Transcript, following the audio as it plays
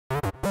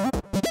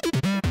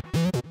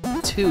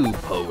2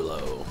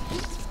 polo.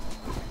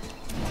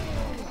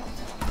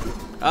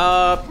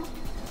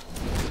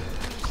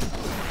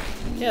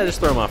 Yeah, just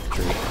throw him off the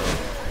tree.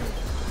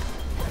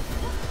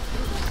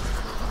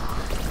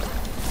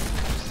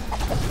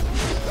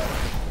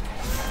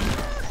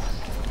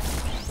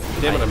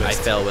 Damn it, I I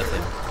fell with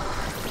him.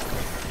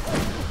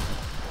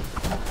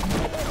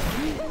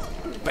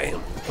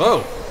 Bam.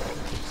 Oh.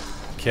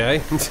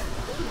 Okay.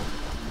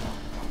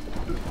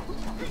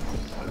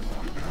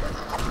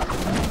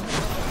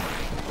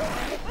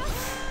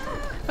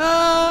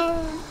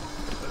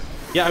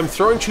 Yeah, I'm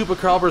throwing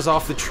chupacabras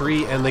off the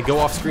tree and they go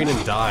off screen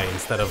and die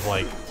instead of,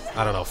 like,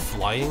 I don't know,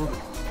 flying?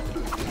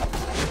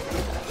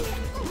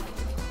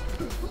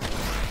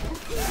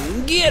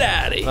 Get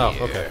out of here! Oh,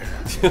 okay.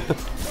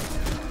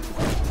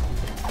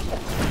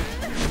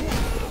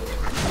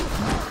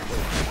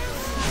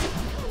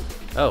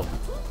 Oh.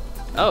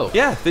 Oh.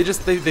 Yeah,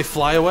 they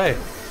fly away.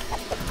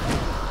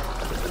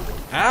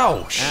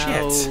 Ow,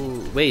 shit.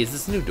 Ow. Wait, is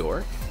this a new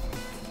door?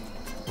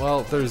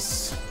 Well,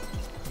 there's...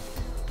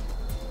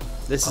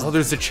 This is... Oh,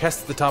 there's a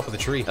chest at the top of the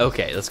tree.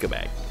 Okay, let's go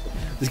back.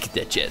 Let's get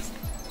that chest.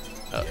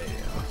 Oh.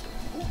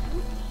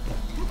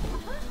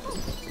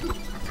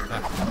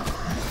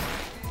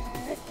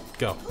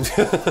 Go.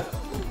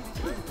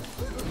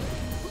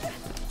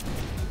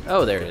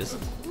 Oh, there it is.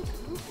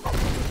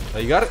 Oh,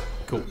 you got it?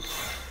 Cool.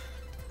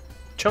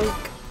 Chunk.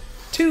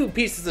 2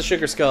 pieces of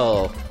sugar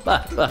skull.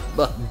 Bah, bah,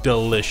 bah.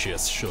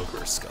 Delicious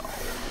sugar skull.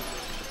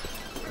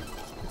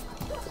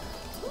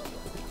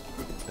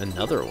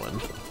 Another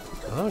one.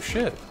 Oh,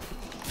 shit.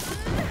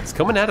 It's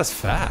coming at us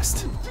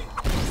fast.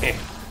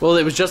 Well,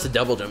 it was just a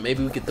double jump.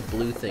 Maybe we get the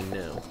blue thing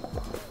now.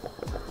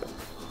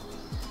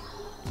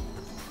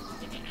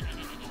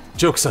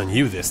 Joke's on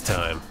you this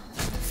time.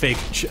 Fake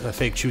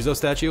Chuzo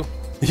statue?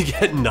 You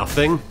get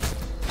nothing?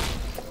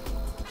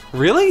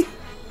 Really?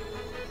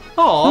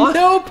 Aw.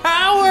 No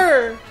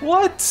power!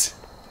 What?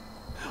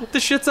 What the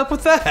shit's up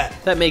with that?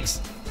 That makes...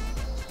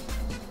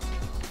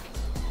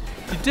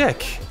 You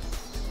dick.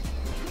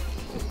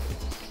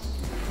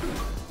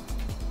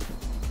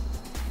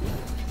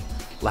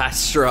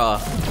 Last straw.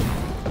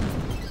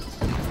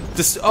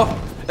 This, oh,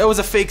 that was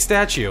a fake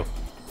statue.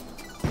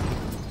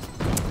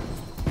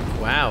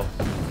 Wow.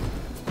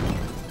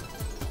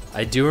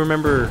 I do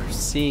remember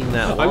seeing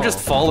that wall. I'm just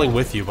falling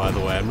with you, by the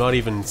way. I'm not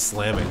even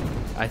slamming.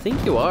 I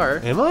think you are.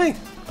 Am I?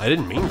 I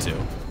didn't mean to.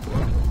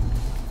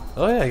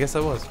 Oh yeah, I guess I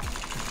was.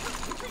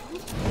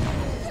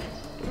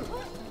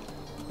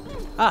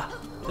 Ah,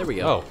 there we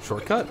go. Oh,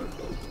 shortcut?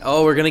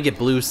 Oh, we're gonna get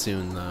blue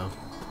soon, though.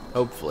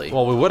 Hopefully.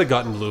 Well, we would have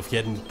gotten blue if you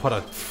hadn't put a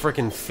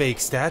frickin' fake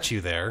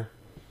statue there.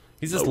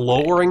 He's just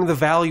lowering the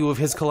value of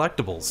his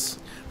collectibles.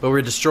 But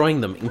we're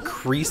destroying them,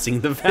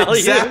 increasing the value.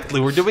 Exactly,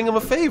 we're doing him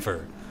a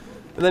favor.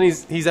 And then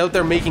he's out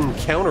there making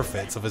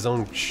counterfeits of his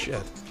own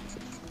shit.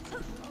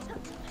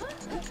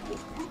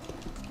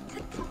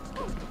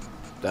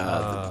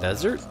 The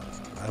desert?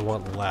 I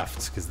want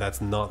left, because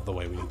that's not the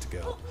way we need to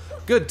go.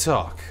 Good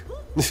talk.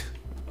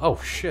 Oh,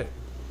 shit.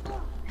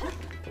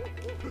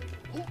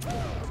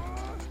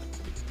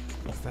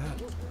 What's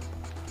that?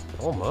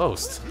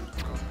 Almost.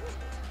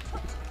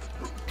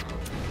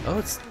 Oh,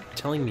 it's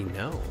telling me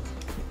no.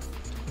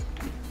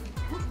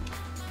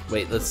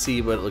 Wait, let's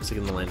see what it looks like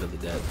in the land of the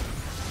dead.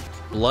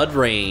 Blood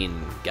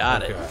rain.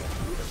 Got it.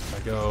 I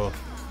go...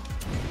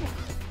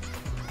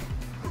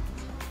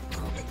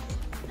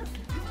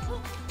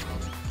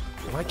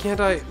 Why can't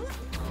I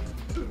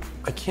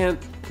can't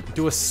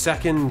do a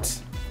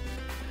second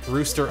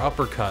rooster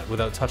uppercut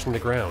without touching the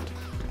ground.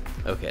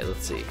 Okay,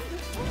 let's see.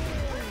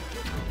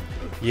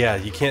 Yeah,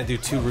 you can't do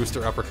 2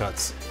 rooster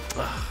uppercuts.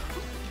 Ugh.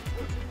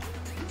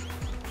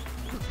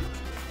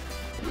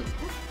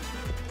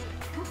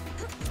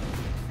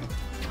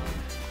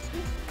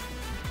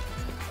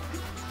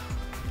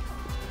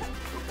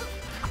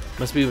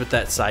 Must be with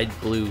that side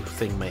blue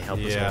thing might help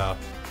us out.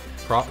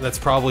 Yeah. That's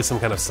probably some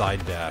kind of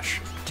side dash.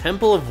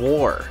 Temple of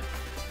War.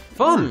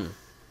 Fun!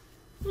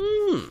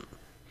 Hmm.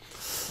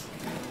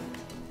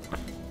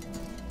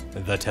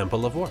 The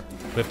Temple of War.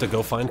 We have to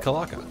go find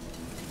Kalaka.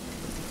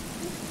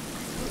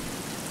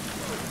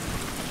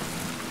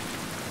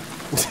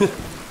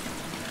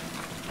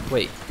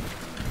 Wait.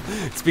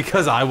 It's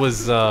because I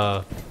was,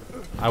 I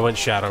went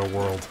Shadow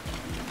World.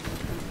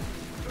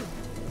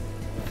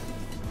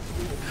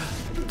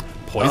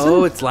 Poison?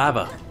 Oh, it's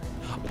lava.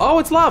 Oh,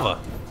 it's lava!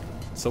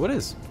 So it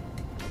is.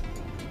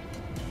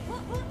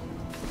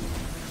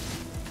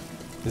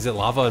 Is it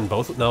lava in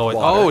both? No,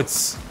 oh,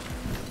 it's...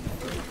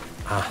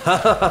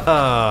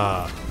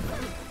 Ah,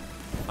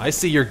 I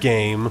see your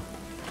game.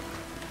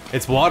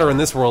 It's water in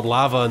this world,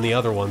 lava in the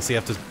other one, so you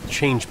have to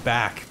change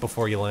back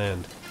before you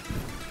land.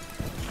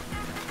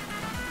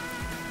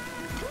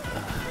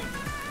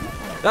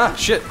 Ah,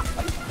 shit!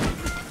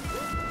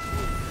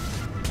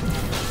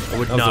 I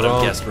would not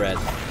have guessed red.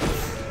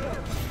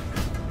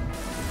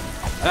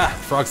 Ah,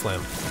 frog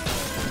slam.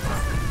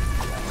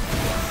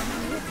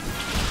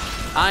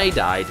 I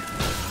died.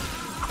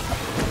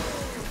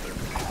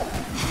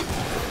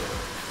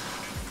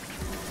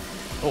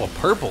 Oh, a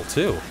purple,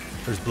 too.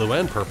 There's blue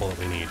and purple that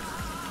we need.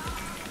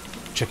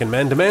 Chicken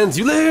Man demands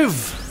you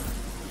live!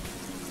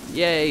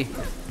 Yay.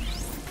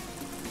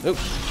 Oop,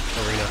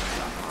 arena.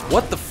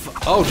 What the fu-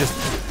 Oh, just,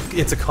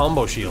 it's a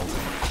combo shield.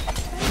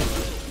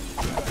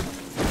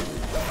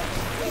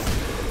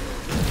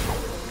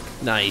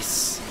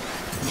 Nice.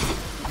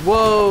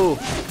 Whoa.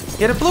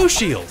 He had a blue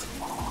shield!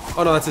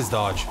 Oh no, that's his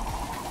dodge.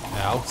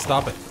 Ow,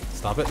 stop it.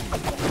 Stop it.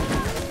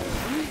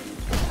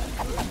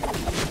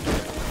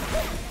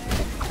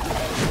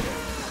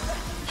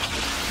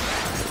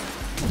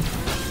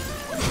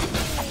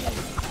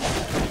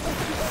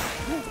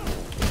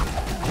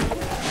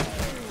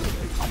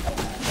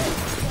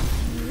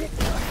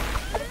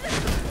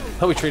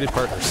 Oh, we traded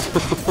partners.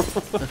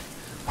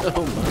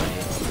 Oh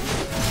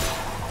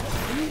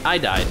my. I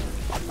died.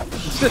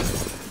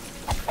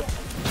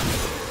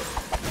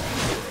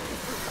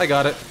 I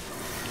got it.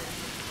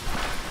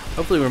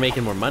 Hopefully we're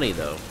making more money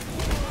though.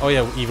 Oh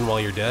yeah, even while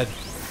you're dead.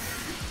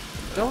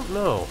 Don't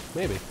know.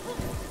 Maybe.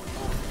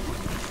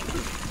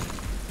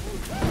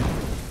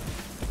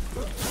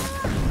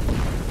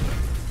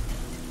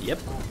 Yep.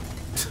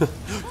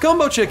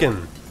 Combo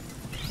chicken!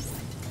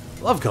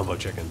 Love combo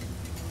chicken.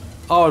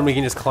 Oh, and we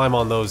can just climb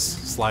on those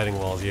sliding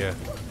walls, yeah.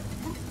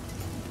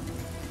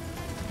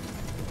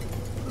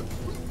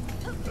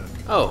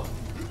 Oh.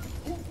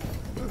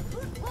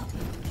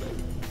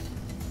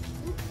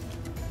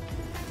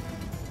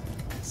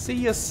 See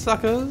ya,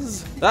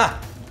 suckers! Ah!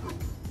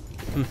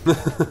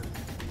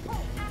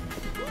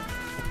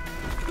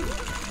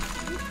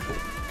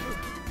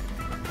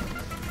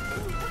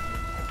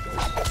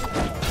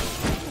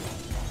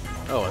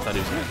 Oh, I thought he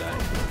was gonna die.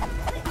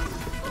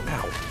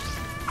 Ow.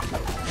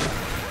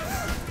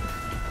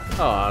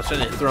 Oh, I was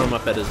trying to throw him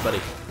up at his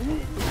buddy.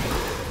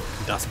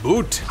 Das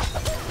Boot!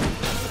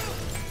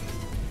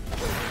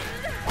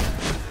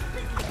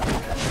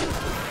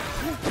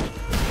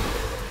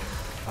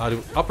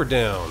 Up or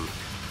down?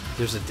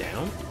 There's a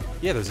down?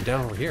 Yeah, there's a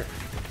down over here.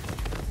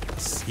 A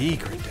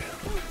secret down.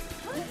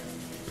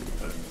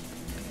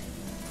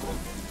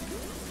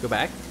 Go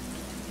back.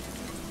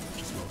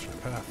 Just an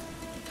alternate path.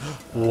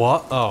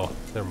 What? Oh,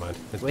 never mind.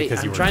 It's Wait,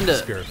 because you I'm were trying in to-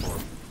 spirit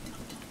form.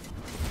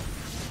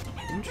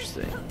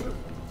 Interesting.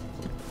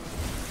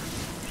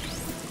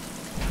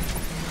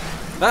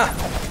 Ah!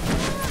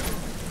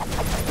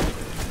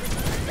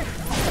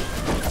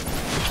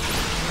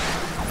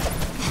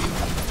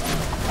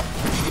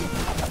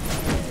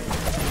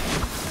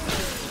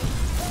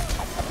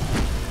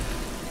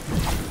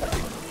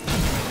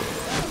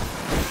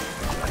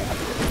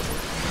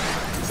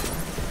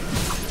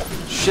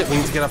 Shit, we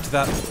need to get up to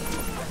that.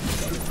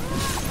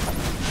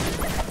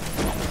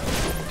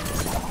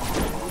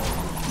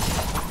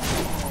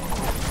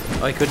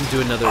 Oh, I couldn't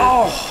do another.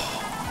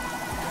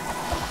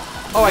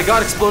 Oh, I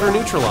got Exploder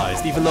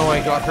neutralized, even though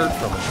I got hurt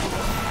from it.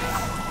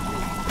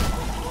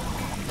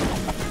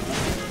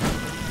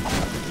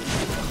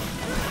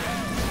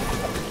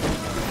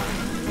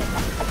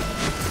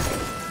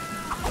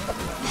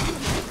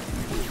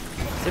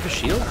 Does he have a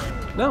shield?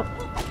 No.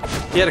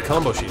 He had a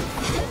combo shield.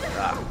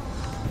 Ah.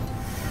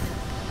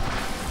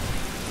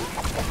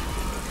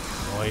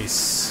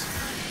 Nice.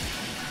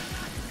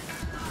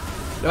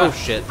 Oh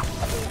shit.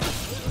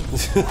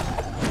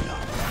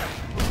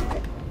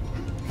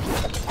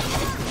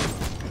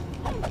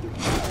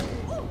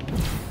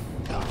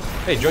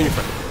 Hey, join your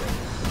friend.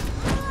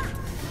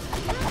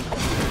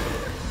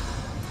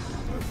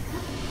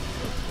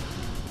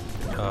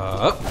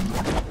 Up.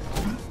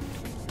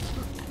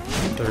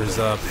 There's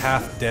a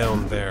path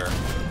down there.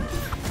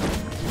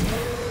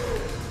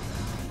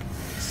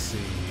 Let's see.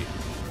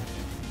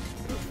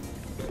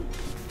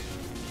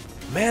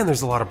 Man,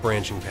 there's a lot of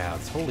branching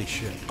paths. Holy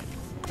shit.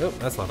 Oh,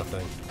 that's not a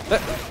thing.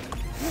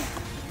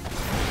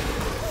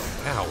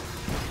 Ow.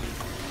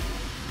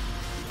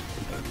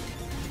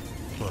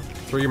 Come on,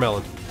 throw your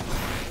melon.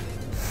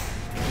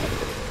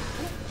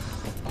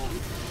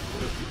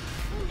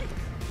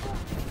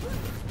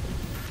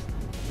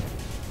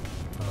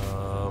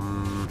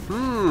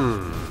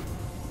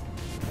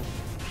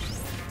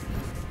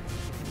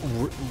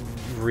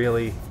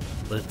 Really?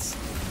 Let's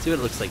see what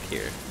it looks like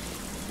here.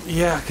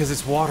 Yeah, because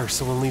it's water,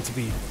 so we'll need to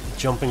be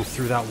jumping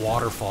through that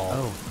waterfall.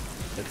 Oh,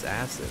 it's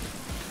acid.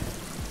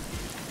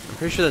 I'm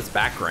pretty sure that's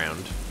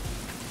background.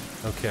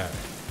 Okay.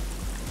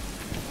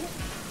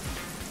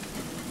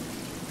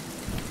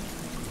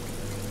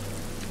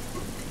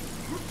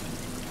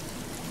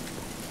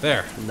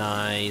 There.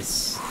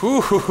 Nice.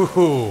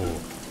 Whoo!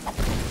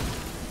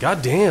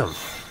 God damn.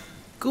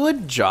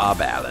 Good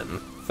job, Alan.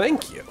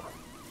 Thank you.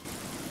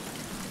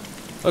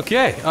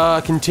 Okay,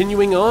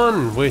 continuing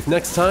on with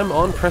next time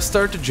on Press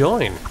Start to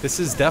Join.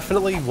 This is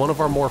definitely one of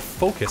our more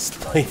focused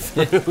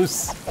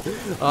playthroughs.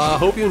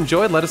 Hope you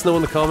enjoyed. Let us know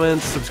in the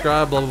comments,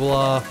 subscribe, blah blah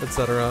blah,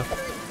 etc.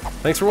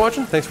 Thanks for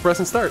watching. Thanks for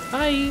pressing start.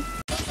 Bye.